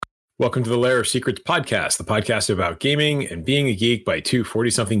Welcome to the Lair of Secrets podcast, the podcast about gaming and being a geek by two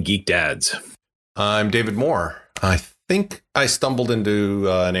 40-something geek dads. I'm David Moore. I think I stumbled into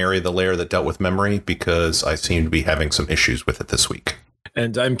an area of the Lair that dealt with memory because I seem to be having some issues with it this week.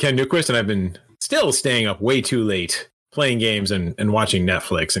 And I'm Ken Newquist, and I've been still staying up way too late playing games and watching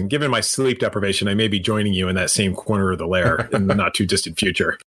Netflix. And given my sleep deprivation, I may be joining you in that same corner of the Lair in the not too distant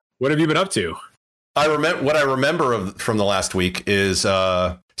future. What have you been up to? What I remember from the last week is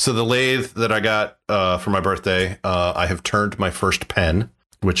so the lathe that I got for my birthday. I have turned my first pen,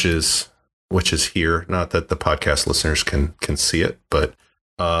 which is here. Not that the podcast listeners can see it, but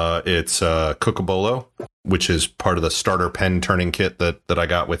it's Cocobolo, which is part of the starter pen turning kit that I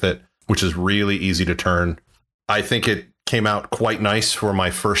got with it, which is really easy to turn. I think it came out quite nice for my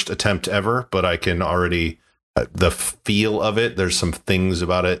first attempt ever, but I can already the feel of it. There's some things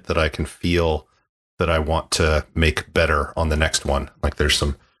about it that I can feel that I want to make better on the next one. Like there's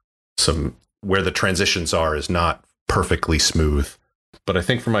some where the transitions are is not perfectly smooth. But I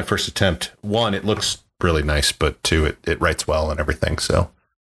think for my first attempt, one, it looks really nice, but two, it writes well and everything. So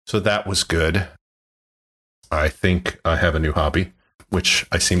that was good. I think I have a new hobby, which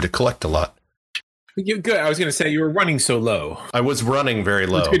I seem to collect a lot. Good. I was going to say you were running so low. I was running very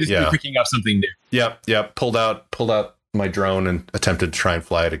low. It's good to see you picking up something new. Yep. Pulled out my drone and attempted to try and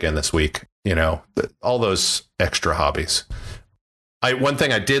fly it again this week. You know, all those extra hobbies. One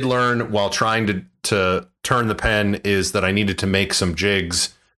thing I did learn while trying to turn the pen is that I needed to make some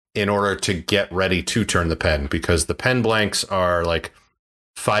jigs in order to get ready to turn the pen, because the pen blanks are like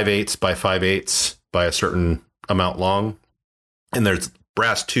 5/8 by 5/8 by a certain amount long. And there's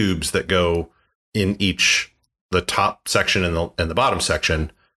brass tubes that go in the top section and the bottom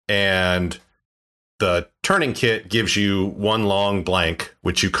section. And the turning kit gives you one long blank,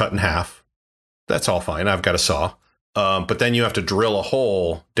 which you cut in half. That's all fine. I've got a saw. But then you have to drill a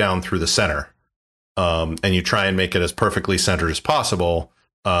hole down through the center. And you try and make it as perfectly centered as possible,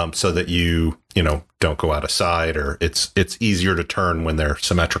 so that you don't go out of side, or it's easier to turn when they're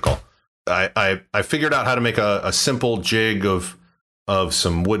symmetrical. I figured out how to make a simple jig of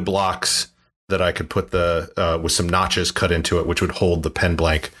some wood blocks that I could put with some notches cut into it, which would hold the pen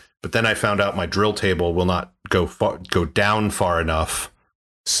blank. But then I found out my drill table will not go down far enough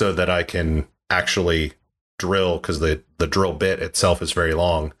so that I can actually drill, because the drill bit itself is very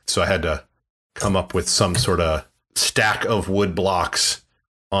long. So I had to come up with some sort of stack of wood blocks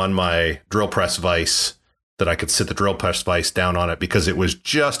on my drill press vise that I could sit the drill press vise down on it, because it was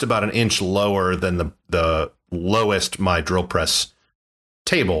just about an inch lower than the lowest my drill press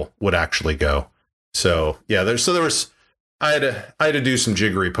table would actually go. So yeah, I had to do some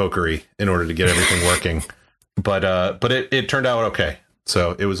jiggery pokery in order to get everything working, but it turned out okay.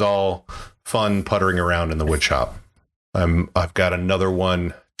 So it was all fun puttering around in the wood shop. I've got another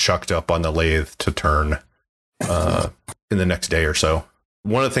one chucked up on the lathe to turn in the next day or so.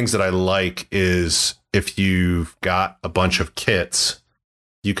 One of the things that I like is if you've got a bunch of kits,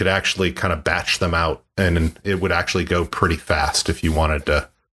 you could actually kind of batch them out, and it would actually go pretty fast if you wanted to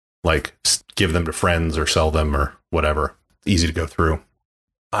like give them to friends or sell them or whatever. Easy to go through.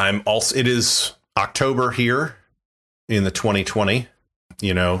 It is October here in the 2020,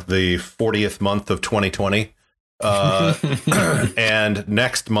 the 40th month of 2020. And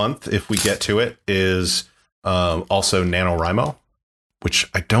next month, if we get to it, is also NaNoWriMo, which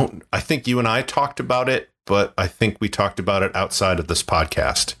I think you and I talked about it, but I think we talked about it outside of this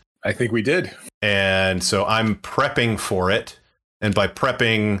podcast. I think we did. And so I'm prepping for it. And by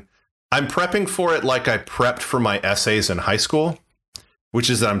prepping, I'm prepping for it like I prepped for my essays in high school,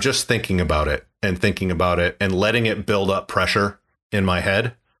 which is that I'm just thinking about it and letting it build up pressure in my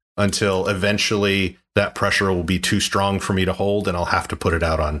head until eventually that pressure will be too strong for me to hold, and I'll have to put it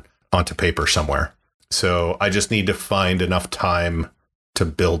out onto paper somewhere. So I just need to find enough time to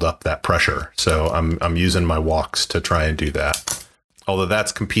build up that pressure. So I'm using my walks to try and do that. Although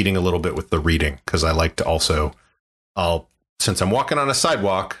that's competing a little bit with the reading, because I like to since I'm walking on a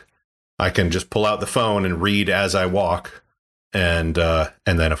sidewalk, I can just pull out the phone and read as I walk, and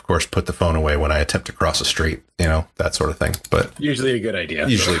then of course put the phone away when I attempt to cross a street, that sort of thing. But usually a good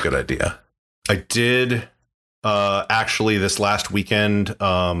idea. I did actually this last weekend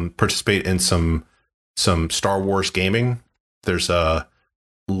participate in some Star Wars gaming. There's a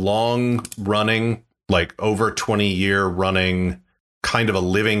long running, like over 20-year running, kind of a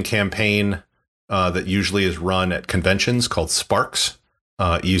living campaign that usually is run at conventions called Sparks.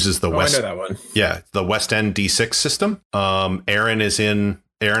 Uses the I know that one. Yeah, the West End D6 system. Erin is in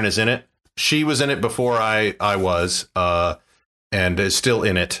it. She was in it before I was, and is still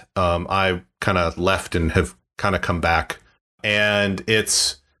in it. I kind of left and have kind of come back, and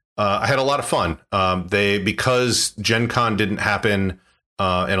it's I had a lot of fun. Because Gen Con didn't happen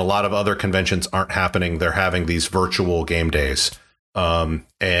and a lot of other conventions aren't happening, they're having these virtual game days. And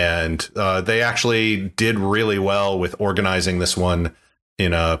they actually did really well with organizing this one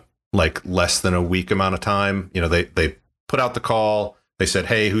in a like less than a week amount of time. They put out the call. They said,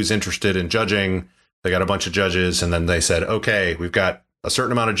 hey, who's interested in judging? They got a bunch of judges. And then they said, OK, we've got a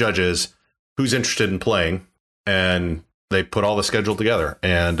certain amount of judges. Who's interested in playing? And they put all the schedule together.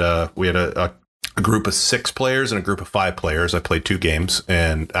 And we had a group of 6 players and a group of 5 players. I played 2 games.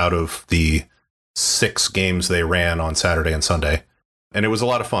 And out of the 6 games they ran on Saturday and Sunday. And it was a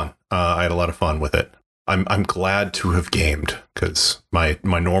lot of fun. I had a lot of fun with it. I'm glad to have gamed because my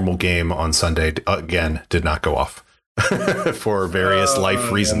normal game on Sunday, again, did not go off for various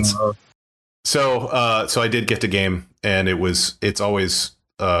life reasons. So I did get to game, and it's always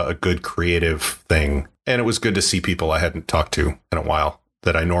a good creative thing. And it was good to see people I hadn't talked to in a while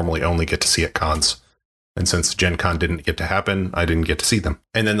that I normally only get to see at cons. And since Gen Con didn't get to happen, I didn't get to see them.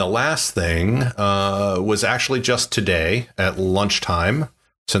 And then the last thing was actually just today at lunchtime.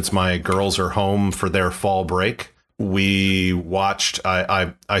 Since my girls are home for their fall break, we watched,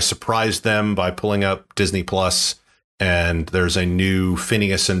 I surprised them by pulling up Disney Plus, and there's a new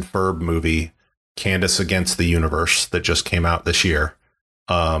Phineas and Ferb movie, Candace Against the Universe, that just came out this year.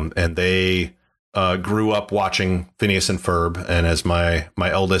 And they grew up watching Phineas and Ferb. And as my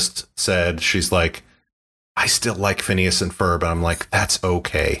eldest said, she's like, I still like Phineas and Ferb. And I'm like, that's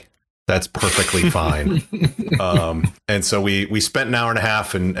okay. That's perfectly fine. And so we spent an hour and a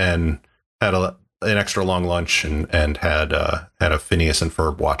half and had an extra long lunch and had a Phineas and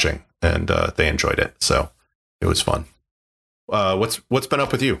Ferb watching, and they enjoyed it. So it was fun. What's been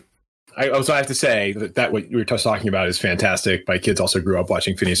up with you? I also have to say that what you were just talking about is fantastic. My kids also grew up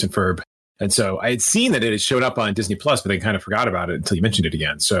watching Phineas and Ferb. And so I had seen that it had showed up on Disney Plus, but they kind of forgot about it until you mentioned it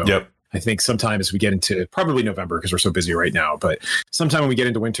again. So yep. I think sometime as we get into probably November, because we're so busy right now, but sometime when we get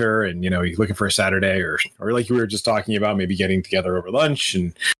into winter and, you're looking for a Saturday or like you were just talking about, maybe getting together over lunch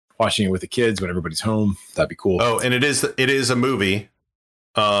and watching it with the kids when everybody's home, that'd be cool. Oh, and it is a movie.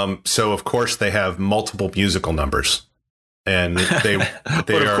 So of course they have multiple musical numbers, and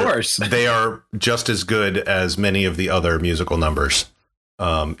they are just as good as many of the other musical numbers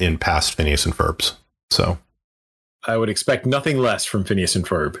in past Phineas and Ferbs. So I would expect nothing less from Phineas and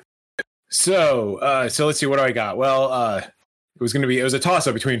Ferb. So let's see, what do I got? Well, it was a toss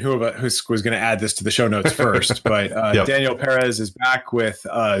up between who was going to add this to the show notes first, but yep. Daniel Perez is back with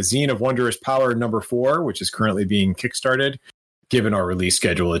Zine of Wondrous Power number 4, which is currently being kickstarted. Given our release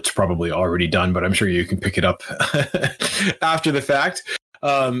schedule, it's probably already done, but I'm sure you can pick it up after the fact.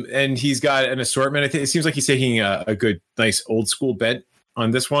 And he's got an assortment. I think it seems like he's taking a good, nice old school bent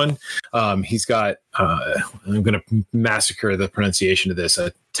on this one. He's got, I'm going to massacre the pronunciation of this,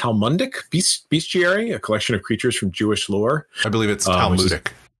 a Talmudic bestiary, a collection of creatures from Jewish lore. I believe it's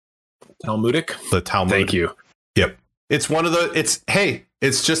Talmudic. Talmudic? The Talmud. Thank you. Yep. It's one of the,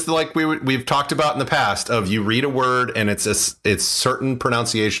 it's just like we've talked about in the past of you read a word and it's certain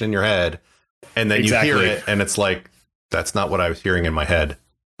pronunciation in your head, and then you hear it and it's like, that's not what I was hearing in my head.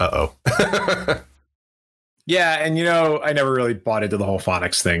 Uh-oh. Yeah, and I never really bought into the whole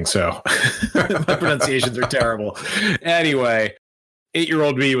phonics thing, so my pronunciations are terrible. Anyway,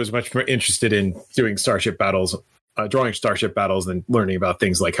 8-year-old me was much more interested in doing Starship Battles, drawing Starship Battles, than learning about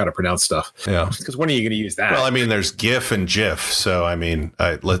things like how to pronounce stuff. Yeah, because when are you going to use that? Well, I mean, there's GIF and GIF, so I mean,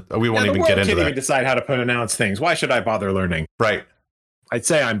 we won't even get into that. Can't even decide how to pronounce things. Why should I bother learning? Right. I'd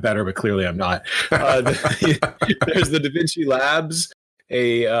say I'm better, but clearly I'm not. There's the Da Vinci Labs,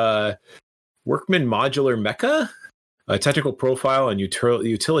 a Workman modular mecha, a technical profile on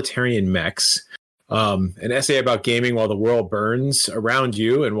utilitarian mechs, an essay about gaming while the world burns around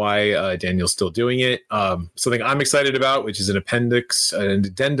you and why Daniel's still doing it. Something I'm excited about, which is an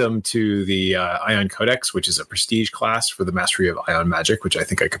addendum to the Ion Codex, which is a prestige class for the mastery of Ion Magic, which I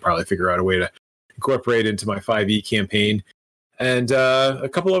think I could probably figure out a way to incorporate into my 5e campaign, and a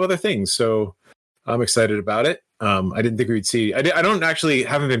couple of other things. So I'm excited about it. I didn't think we'd see. I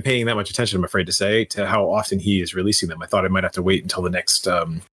haven't been paying that much attention, I'm afraid to say, to how often he is releasing them. I thought I might have to wait until the next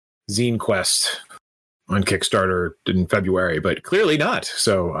Zine Quest on Kickstarter in February, but clearly not.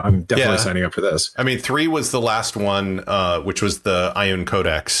 So I'm definitely signing up for this. I mean, 3 was the last one, which was the Ion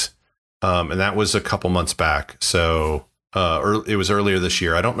Codex, and that was a couple months back. So it was earlier this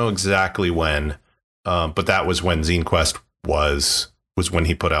year. I don't know exactly when, but that was when Zine Quest was when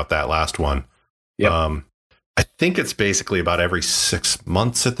he put out that last one. Yep. I think it's basically about every 6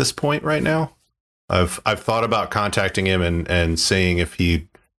 months at this point right now. I've thought about contacting him and seeing if he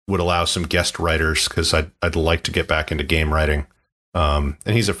would allow some guest writers, because I'd like to get back into game writing. And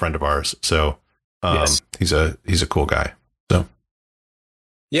he's a friend of ours. So Yes. he's a cool guy. So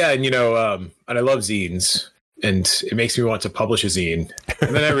Yeah, and and I love zines, and it makes me want to publish a zine.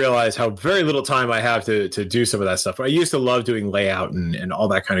 And then I realize how very little time I have to do some of that stuff. I used to love doing layout and all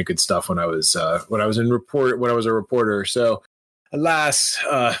that kind of good stuff when I was a reporter. So, alas,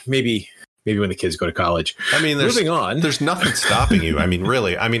 maybe when the kids go to college. I mean, moving on. There's nothing stopping you. I mean,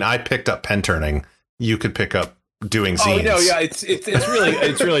 really. I mean, I picked up pen turning. You could pick up doing zines. Oh no, yeah, it's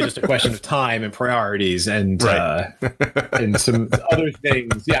really just a question of time and priorities and Right. and some other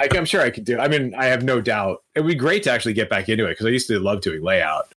things. Yeah, I'm sure I could do. I mean, I have no doubt it would be great to actually get back into it because I used to love doing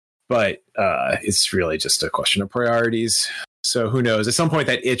layout, but it's really just a question of priorities. So who knows? At some point,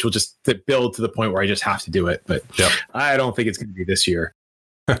 that itch will just build to the point where I just have to do it. But Yep. I don't think it's going to be this year.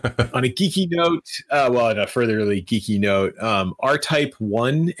 On a geeky note, on a furtherly geeky note, R-Type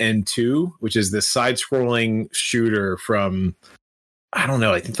 1 and 2, which is this side-scrolling shooter from, I don't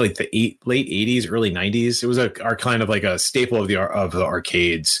know, I think like the late 80s, early 90s. It was our kind of like a staple of the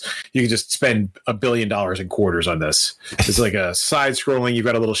arcades. You can just spend $1 billion in quarters on this. It's like a side-scrolling, you've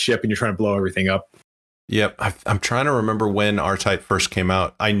got a little ship and you're trying to blow everything up. Yep. I'm trying to remember when R-Type first came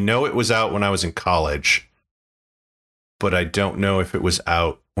out. I know it was out when I was in college, but I don't know if it was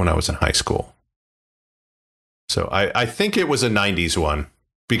out when I was in high school. So I think it was a 90s one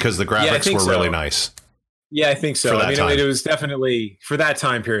because the graphics were really nice. Yeah, I think so. I mean, time. it was definitely for that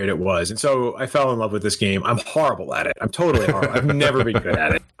time period it was. And so I fell in love with this game. I'm horrible at it. I'm totally horrible. I've never been good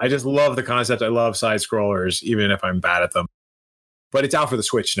at it. I just love the concept. I love side scrollers, even if I'm bad at them. But it's out for the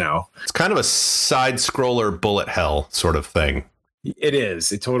Switch now. It's kind of a side scroller bullet hell sort of thing. It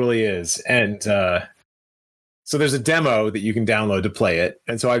is. It totally is. And so there's a demo that you can download to play it.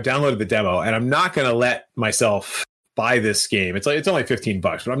 And so I've downloaded the demo, and I'm not going to let myself buy this game. It's only $15,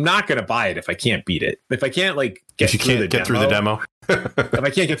 but I'm not going to buy it if I can't beat it. If I can't get through the demo, if I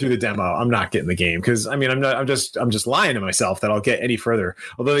can't get through the demo, I'm not getting the game. Because I mean, I'm just lying to myself that I'll get any further.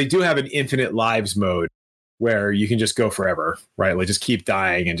 Although they do have an infinite lives mode where you can just go forever, right? Like just keep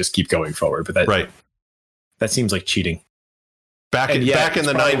dying and just keep going forward. But that seems like cheating. Back in the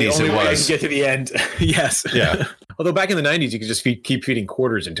 90s, it was. I can get to the end. Yes. Yeah. Although back in the 90s, you could just keep feeding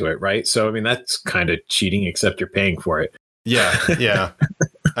quarters into it, right? So, I mean, that's kind of cheating, except you're paying for it. Yeah. Yeah.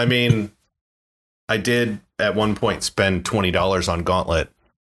 I mean, I did at one point spend $20 on Gauntlet,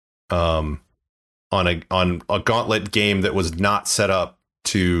 on a Gauntlet game that was not set up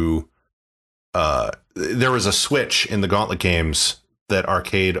to. There was a switch in the Gauntlet games that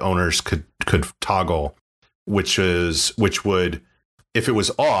arcade owners could toggle, which would, if it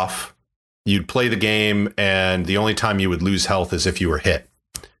was off, you'd play the game and the only time you would lose health is if you were hit.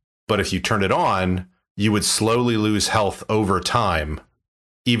 But if you turned it on, you would slowly lose health over time,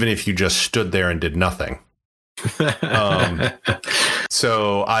 even if you just stood there and did nothing.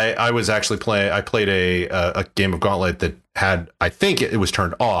 So I was actually I played a game of Gauntlet that had, I think it was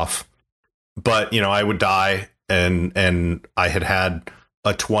turned off, but I would die and I had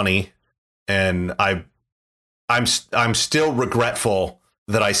a 20 and I'm still regretful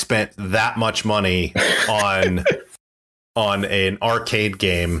that I spent that much money on an arcade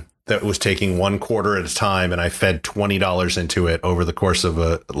game that was taking one quarter at a time, and I fed $20 into it over the course of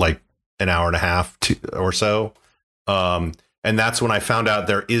an hour and a half or so. And that's when I found out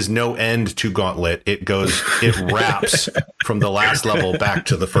there is no end to Gauntlet. It wraps from the last level back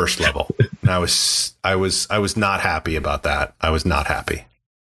to the first level. And I was not happy about that. I was not happy.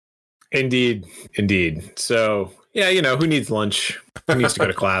 Indeed. So yeah, who needs lunch? Who needs to go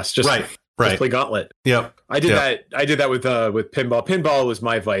to class? Just right. Just play Gauntlet. Yep. I did that with pinball. Pinball was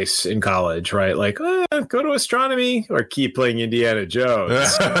my vice in college, right? Like, go to astronomy or keep playing Indiana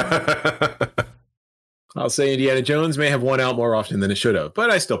Jones. I'll say Indiana Jones may have won out more often than it should have, but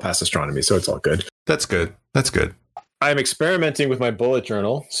I still pass astronomy, so it's all good. That's good. I'm experimenting with my bullet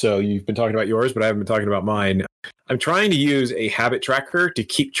journal. So you've been talking about yours, but I haven't been talking about mine. I'm trying to use a habit tracker to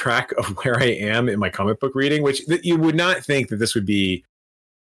keep track of where I am in my comic book reading, which you would not think that this would be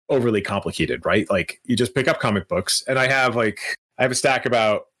overly complicated, right? Like you just pick up comic books, and I have a stack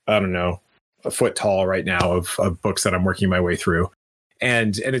about, I don't know, a foot tall right now of books that I'm working my way through.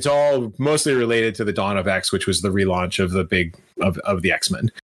 And it's all mostly related to the Dawn of X, which was the relaunch of the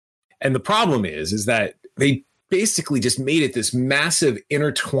X-Men. And the problem is that they basically just made it this massive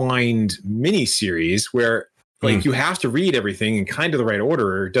intertwined mini series where you have to read everything in kind of the right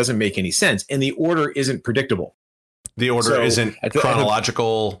order, or it doesn't make any sense. And the order isn't predictable. The order isn't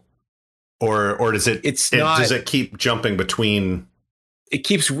chronological, or does it? It's not. Does it keep jumping between? It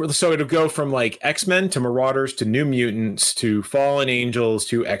keeps, so it'll go from X-Men to Marauders to New Mutants to Fallen Angels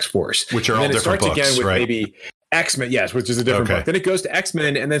to X-Force, which are all different books, again with right? Maybe X-Men, yes, which is a different book. Then it goes to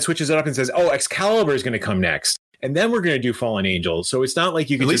X-Men and then switches it up and says, oh, Excalibur is going to come next. And then we're going to do Fallen Angels. So it's not like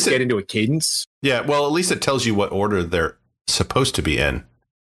you can just get into a cadence. Yeah, well, at least it tells you what order they're supposed to be in.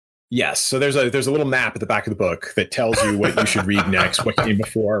 Yes. So there's a little map at the back of the book that tells you what you should read next, what came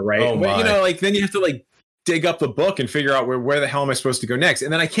before, right? Oh, but, then you have to dig up the book and figure out where the hell am I supposed to go next?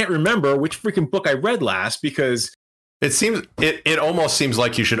 And then I can't remember which freaking book I read last because it almost seems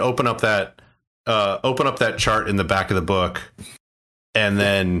like you should open up that chart in the back of the book and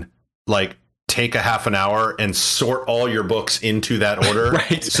then take a half an hour and sort all your books into that order.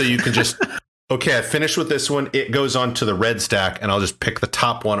 Right. So you can just, okay, I finished with this one. It goes on to the red stack and I'll just pick the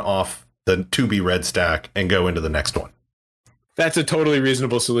top one off the to be red stack and go into the next one. That's a totally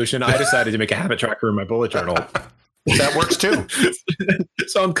reasonable solution. I decided to make a habit tracker in my bullet journal. That works too.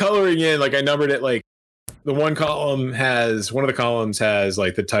 So I'm coloring in, I numbered it the one of the columns has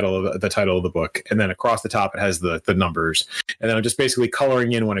the title of the book, and then across the top it has the numbers, and then I'm just basically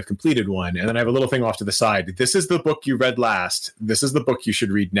coloring in when I've completed one, and then I have a little thing off to the side. This is the book you read last. This is the book you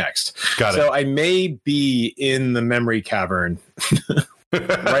should read next. Got it. So I may be in the memory cavern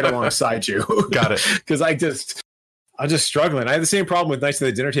right alongside you. Got it. Because I'm just struggling. I have the same problem with Knights of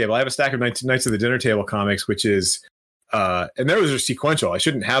the Dinner Table. I have a stack of Knights of the Dinner Table comics, which is and those are sequential. I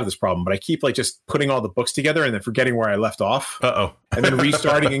shouldn't have this problem, but I keep just putting all the books together and then forgetting where I left off. And then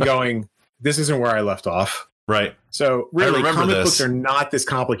restarting and going, this isn't where I left off. Right. So really, comic books are not this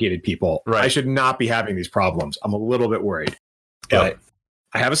complicated, people. Right. I should not be having these problems. I'm a little bit worried. But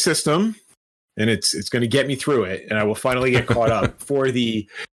I have a system, and it's going to get me through it, and I will finally get caught up for the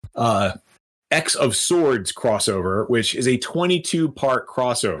X of Swords crossover, which is a 22-part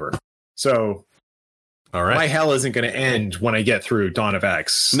crossover. So all right, my hell isn't going to end when I get through Dawn of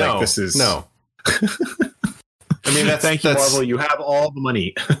X. No. I mean, thank you, Marvel. You have all the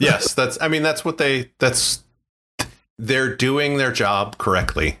money. Yes, they're doing their job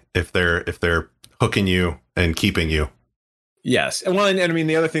correctly if they're hooking you and keeping you. Yes, and I mean,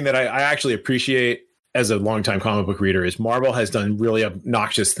 the other thing that I actually appreciate as a longtime comic book reader is Marvel has done really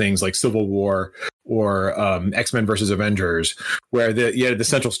obnoxious things like Civil War or X-Men versus Avengers, where you had the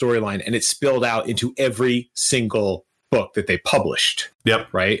central storyline and it spilled out into every single book that they published. Yep.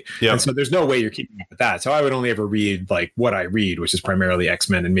 Right. Yep. And so there's no way you're keeping up with that. So I would only ever read what I read, which is primarily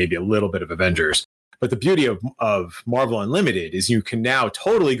X-Men and maybe a little bit of Avengers. But the beauty of Marvel Unlimited is you can now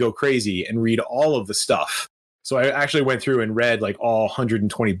totally go crazy and read all of the stuff. So I actually went through and read all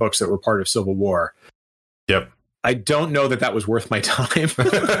 120 books that were part of Civil War. Yep. I don't know that was worth my time.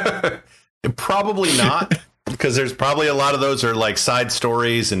 Probably not, because there's probably a lot of those are side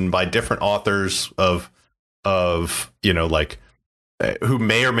stories and by different authors of who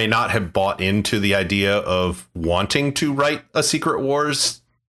may or may not have bought into the idea of wanting to write a Secret Wars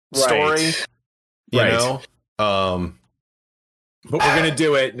story. You know? But we're going to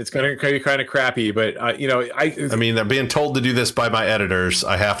do it, and it's going to be kind of crappy. But, I mean, they're being told to do this by my editors.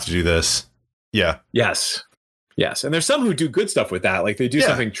 I have to do this. Yeah. Yes. And there's some who do good stuff with that. They do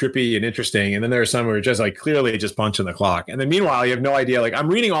something trippy and interesting. And then there are some who are just clearly just punching the clock. And then meanwhile, you have no idea. I'm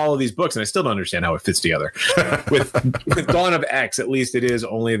reading all of these books and I still don't understand how it fits together. with Dawn of X, at least it is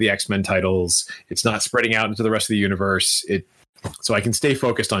only the X-Men titles. It's not spreading out into the rest of the universe. So I can stay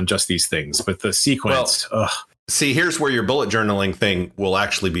focused on just these things. But the sequence, See, here's where your bullet journaling thing will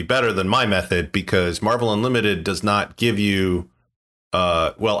actually be better than my method, because Marvel Unlimited does not give you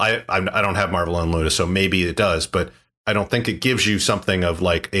I don't have Marvel Unlimited, so maybe it does, but I don't think it gives you something of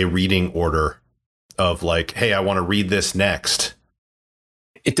a reading order of hey, I want to read this next.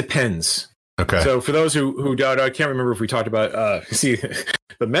 It depends. Okay. So for those who don't, I can't remember if we talked about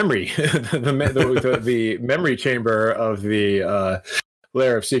the memory, the memory chamber of the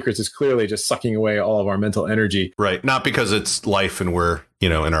Lair of Secrets is clearly just sucking away all of our mental energy. Right. Not because it's life and we're,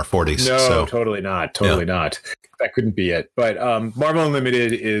 in our 40s. No, totally not. Not. That couldn't be it. But Marvel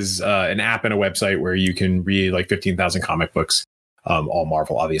Unlimited is an app and a website where you can read 15,000 comic books, all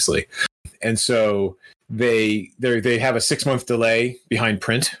Marvel, obviously. And so they have a 6-month delay behind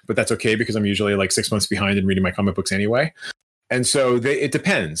print, but that's okay because I'm usually 6 months behind in reading my comic books anyway. And so it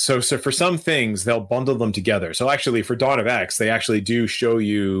depends. So for some things, they'll bundle them together. So actually, for Dawn of X, they actually do show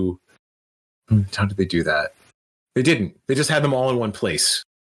you. How did they do that? They didn't. They just had them all in one place,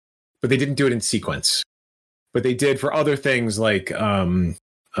 but they didn't do it in sequence. But they did for other things like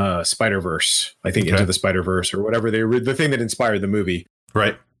Spider-Verse, I think, Into the Spider-Verse or whatever. The thing that inspired the movie.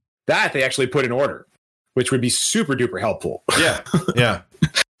 Right. That they actually put in order, which would be super duper helpful. Yeah. Yeah.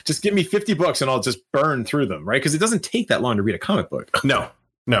 Just give me 50 books and I'll just burn through them, right? Because it doesn't take that long to read a comic book. No,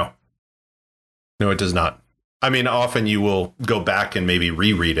 it does not. I mean, often you will go back and maybe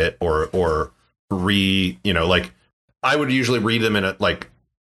reread it or like I would usually read them in like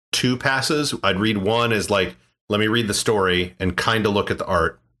 2 passes. I'd read one as like, let me read the story and kind of look at the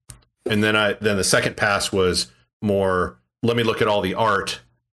art. And then the second pass was more, let me look at all the art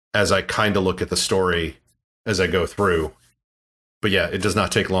as I kind of look at the story as I go through. But yeah, it does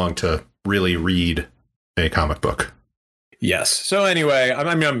not take long to really read a comic book. Yes. So anyway,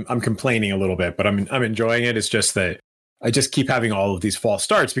 I'm complaining a little bit, but I'm enjoying it. It's just that I just keep having all of these false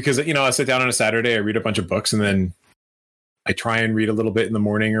starts because, I sit down on a Saturday, I read a bunch of books, and then I try and read a little bit in the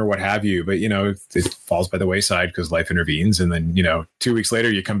morning or what have you. But, it falls by the wayside because life intervenes. And then, 2 weeks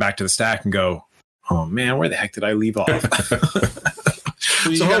later, you come back to the stack and go, oh, man, where the heck did I leave off?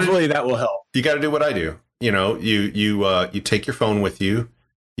 So hopefully that will help. You got to do what I do. You take your phone with you.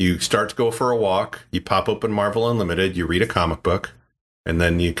 You start to go for a walk. You pop open Marvel Unlimited. You read a comic book. And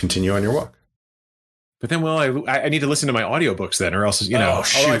then you continue on your walk. But then, I need to listen to my audiobooks then, or else, Oh,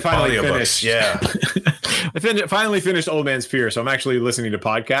 shoot, I finally audiobooks. finished. Yeah. I finally finished Old Man's Fear, so I'm actually listening to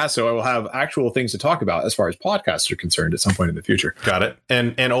podcasts, so I will have actual things to talk about as far as podcasts are concerned at some point in the future. Got it.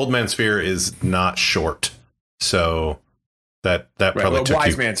 And Old Man's Fear is not short, so that probably took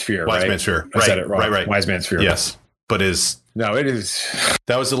Wise Man's Fear. Wise right? Man's Fear. I said it wrong. Right. Wise Man's Fear. Yes, but it is.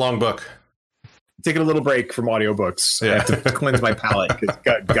 That was a long book. Taking a little break from audiobooks. Yeah. I have to cleanse my palate.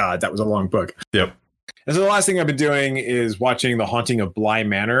 God, that was a long book. Yep. And so the last thing I've been doing is watching The Haunting of Bly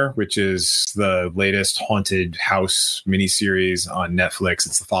Manor, which is the latest haunted house miniseries on Netflix.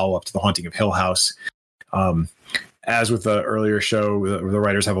 It's the follow-up to The Haunting of Hill House. As with the earlier show, the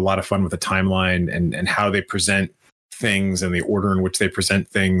writers have a lot of fun with the timeline and how they present things and the order in which they present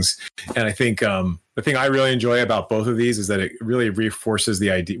things. And I think the thing I really enjoy about both of these is that it really reinforces the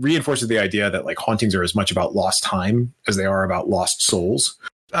idea that like hauntings are as much about lost time as they are about lost souls.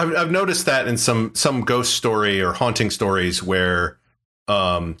 I've noticed that in some ghost story or haunting stories where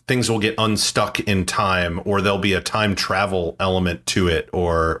things will get unstuck in time, or there'll be a time travel element to it,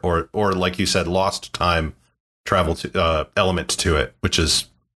 or like you said, lost time travel element to it, which is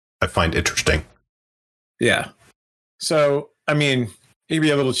I find interesting. Yeah. So it can be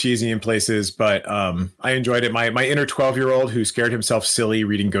a little cheesy in places, but I enjoyed it. My inner 12-year-old who scared himself silly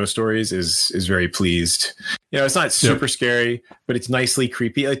reading ghost stories is very pleased. It's not super scary, but it's nicely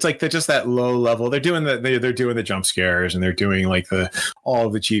creepy. It's like just that low level. They're doing the jump scares and they're doing like all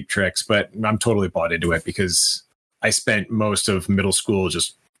of the cheap tricks, but I'm totally bought into it because I spent most of middle school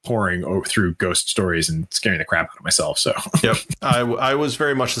just pouring through ghost stories and scaring the crap out of myself. So yep, I was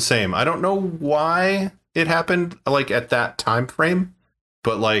very much the same. I don't know why it happened like at that time frame.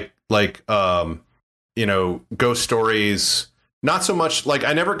 But ghost stories, not so much. Like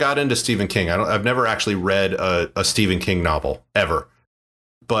I never got into Stephen King. I've never actually read a Stephen King novel ever.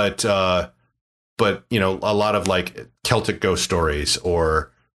 But a lot of like Celtic ghost stories,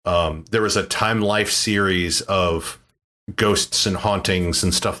 or there was a Time Life series of ghosts and hauntings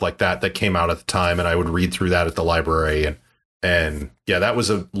and stuff like that came out at the time, and I would read through that at the library, and yeah, that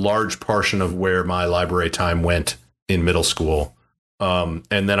was a large portion of where my library time went in middle school.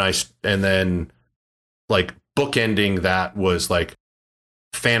 And then like bookending that was like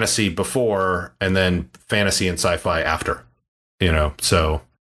fantasy before and then fantasy and sci-fi after, so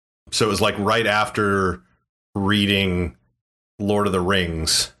it was like right after reading Lord of the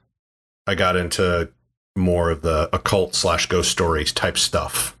Rings, I got into more of the occult / ghost stories type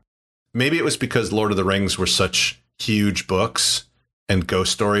stuff. Maybe it was because Lord of the Rings were such huge books and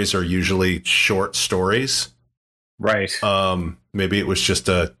ghost stories are usually short stories. Right. Maybe it was just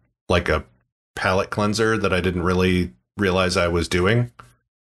a palate cleanser that I didn't really realize I was doing.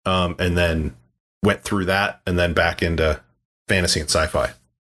 And then went through that and then back into fantasy and sci-fi.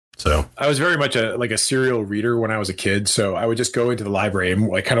 So I was very much a serial reader when I was a kid. So I would just go into the library and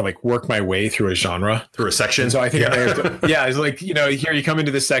work my way through a genre, through a section. And so I think, it's like, here you come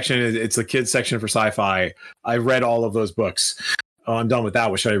into this section. It's the kids section for sci-fi. I read all of those books. Oh, I'm done with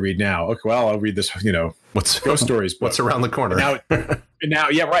that. What should I read now? Okay, well, I'll read this, what's ghost stories book. What's around the corner. And now,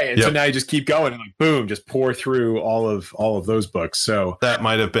 yeah, right. And so now you just keep going and boom, just pour through all of those books. So that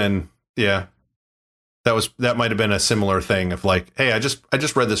might have been, that might have been a similar thing of like, hey, I just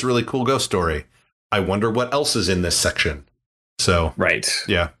read this really cool ghost story. I wonder what else is in this section. So right,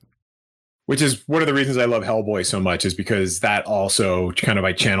 yeah. Which is one of the reasons I love Hellboy so much, is because that also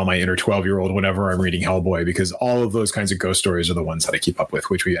I channel my inner 12-year-old whenever I'm reading Hellboy, because all of those kinds of ghost stories are the ones that I keep up with,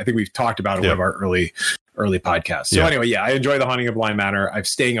 which I think we've talked about in one of our early podcasts. So anyway, I enjoy The Haunting of Bly Manor. I'm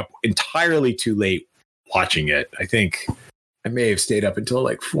staying up entirely too late watching it. I think I may have stayed up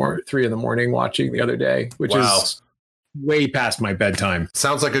until 3 in the morning watching the other day, which is way past my bedtime.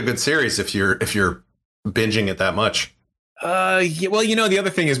 Sounds like a good series if you're binging it that much. Yeah, well, the other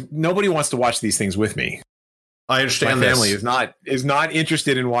thing is nobody wants to watch these things with me. I understand. My family is not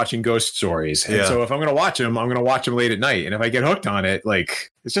interested in watching ghost stories, and so if I'm going to watch them, I'm going to watch them late at night. And if I get hooked on it,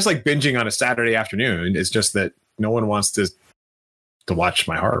 like it's just like binging on a Saturday afternoon. It's just that no one wants to watch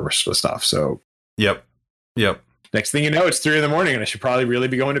my horror stuff. So, yep. Next thing you know, it's 3 a.m, and I should probably really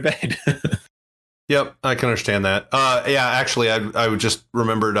be going to bed. Yep, I can understand that. Yeah, actually, I just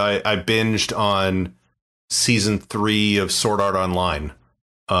remembered I binged on season 3 of Sword Art Online.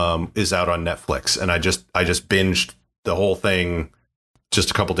 Is out on Netflix, and I just binged the whole thing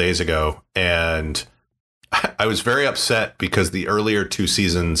just a couple days ago, and I was very upset because the earlier 2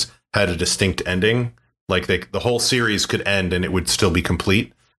 seasons had a distinct ending. Like the whole series could end and it would still be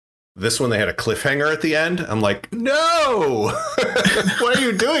complete. This one, they had a cliffhanger at the end. I'm like, no, why are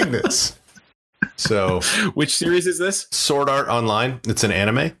you doing this? So, which series is this? Sword Art Online. It's an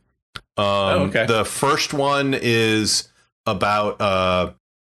anime. Okay. The first one is about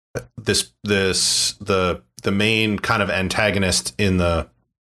the main kind of antagonist in the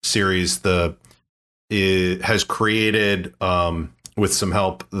series has created with some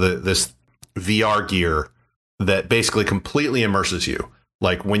help this VR gear that basically completely immerses you.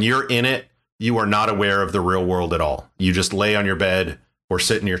 Like when you're in it, you are not aware of the real world at all. You just lay on your bed or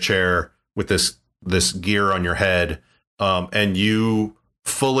sit in your chair with this gear on your head, and you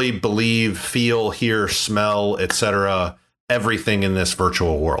fully believe, feel, hear, smell, etc. everything in this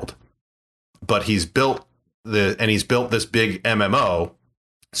virtual world. But he's built this big MMO,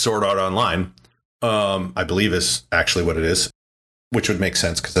 Sword Art Online, I believe is actually what it is, which would make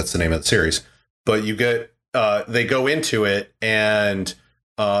sense because that's the name of the series. But you get they go into it, and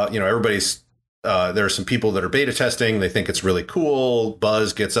everybody's there are some people that are beta testing. They think it's really cool.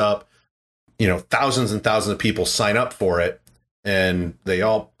 Buzz gets up. Thousands and thousands of people sign up for it, and they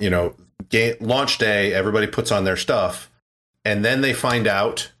all launch day. Everybody puts on their stuff, and then they find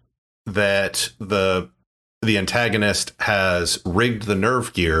out that the antagonist has rigged the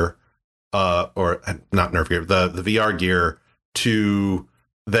nerve gear, or not nerve gear, the VR gear, to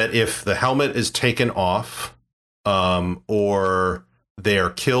that if the helmet is taken off, or they are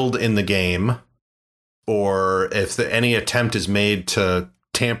killed in the game, or if any attempt is made to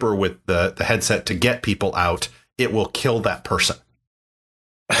tamper with the headset to get people out, it will kill that person.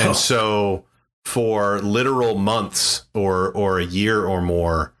 And so for literal months or a year or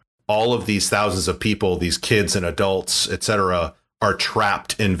more, all of these thousands of people, these kids and adults, etc., are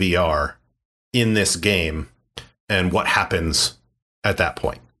trapped in VR in this game. And what happens at that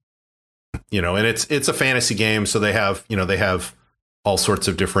point? And it's a fantasy game, so they have all sorts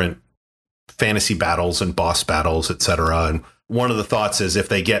of different fantasy battles and boss battles, etc. And one of the thoughts is if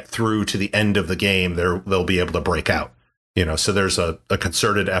they get through to the end of the game, they'll be able to break out. So there's a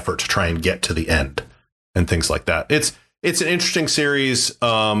concerted effort to try and get to the end and things like that. It's an interesting series.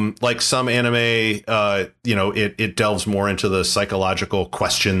 Like some anime, it delves more into the psychological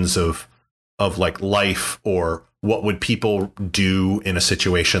questions of like life, or what would people do in a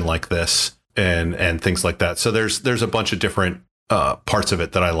situation like this, and things like that. So there's a bunch of different parts of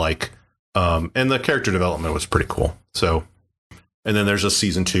it that I like. And the character development was pretty cool. So, and then there's a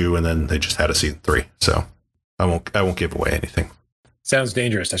season 2, and then they just had a season 3. So I won't give away anything. Sounds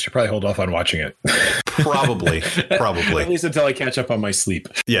dangerous. I should probably hold off on watching it. Probably. At least until I catch up on my sleep.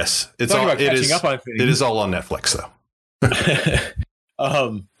 Yes, It is all on Netflix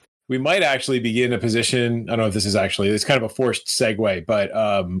though. We might actually be in a position. I don't know if it's kind of a forced segue, but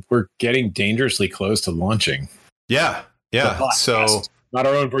we're getting dangerously close to launching. Yeah. So not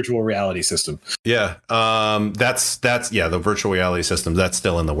our own virtual reality system. Yeah. That's the virtual reality system that's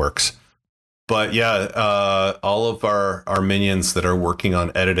still in the works. But yeah, all of our minions that are working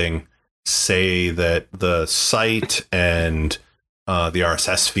on editing say that the site and the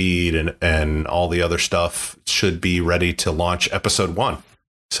RSS feed and all the other stuff should be ready to launch episode 1.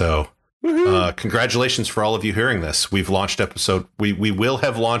 So congratulations for all of you hearing this. We've launched we will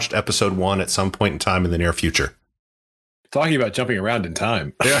have launched episode 1 at some point in time in the near future. Talking about jumping around in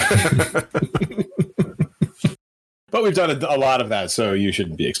time. Yeah. But we've done a lot of that, so you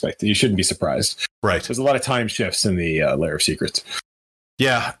shouldn't be surprised. Right. There's a lot of time shifts in the Lair of Secrets.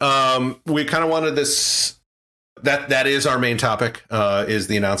 Yeah. We kind of wanted this. That is our main topic, is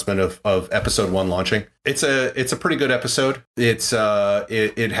the announcement of episode 1 launching. It's a pretty good episode. It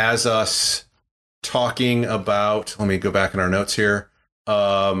has us talking about, let me go back in our notes here.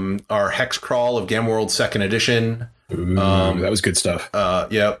 Our Hex Crawl of Gamworld 2nd Edition. Ooh, that was good stuff.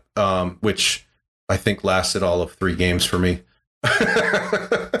 Yep. Which I think lasted all of 3 games for me.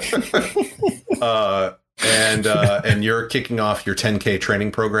 And you're kicking off your 10K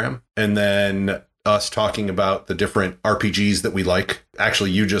training program. And then us talking about the different RPGs that we like.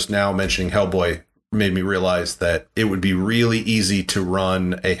 Actually, you just now mentioning Hellboy made me realize that it would be really easy to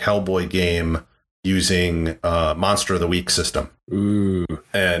run a Hellboy game using Monster of the Week system. Ooh.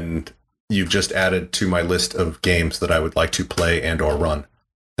 And you've just added to my list of games that I would like to play and or run.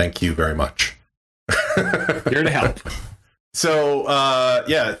 Thank you very much. Here to help. So,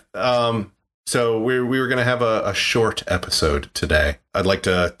 so we were going to have a short episode today. I'd like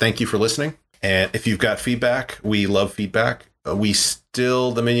to thank you for listening. And if you've got feedback, we love feedback.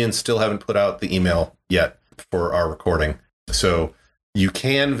 The Minions still haven't put out the email yet for our recording. So you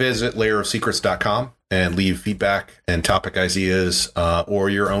can visit layerofsecrets.com and leave feedback and topic ideas or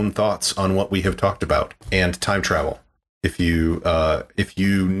your own thoughts on what we have talked about and time travel. If you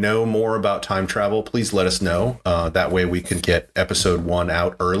know more about time travel, please let us know. That way we can get episode 1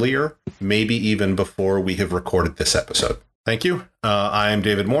 out earlier, maybe even before we have recorded this episode. Thank you. I am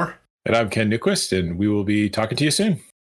David Moore. And I'm Ken Newquist, and we will be talking to you soon.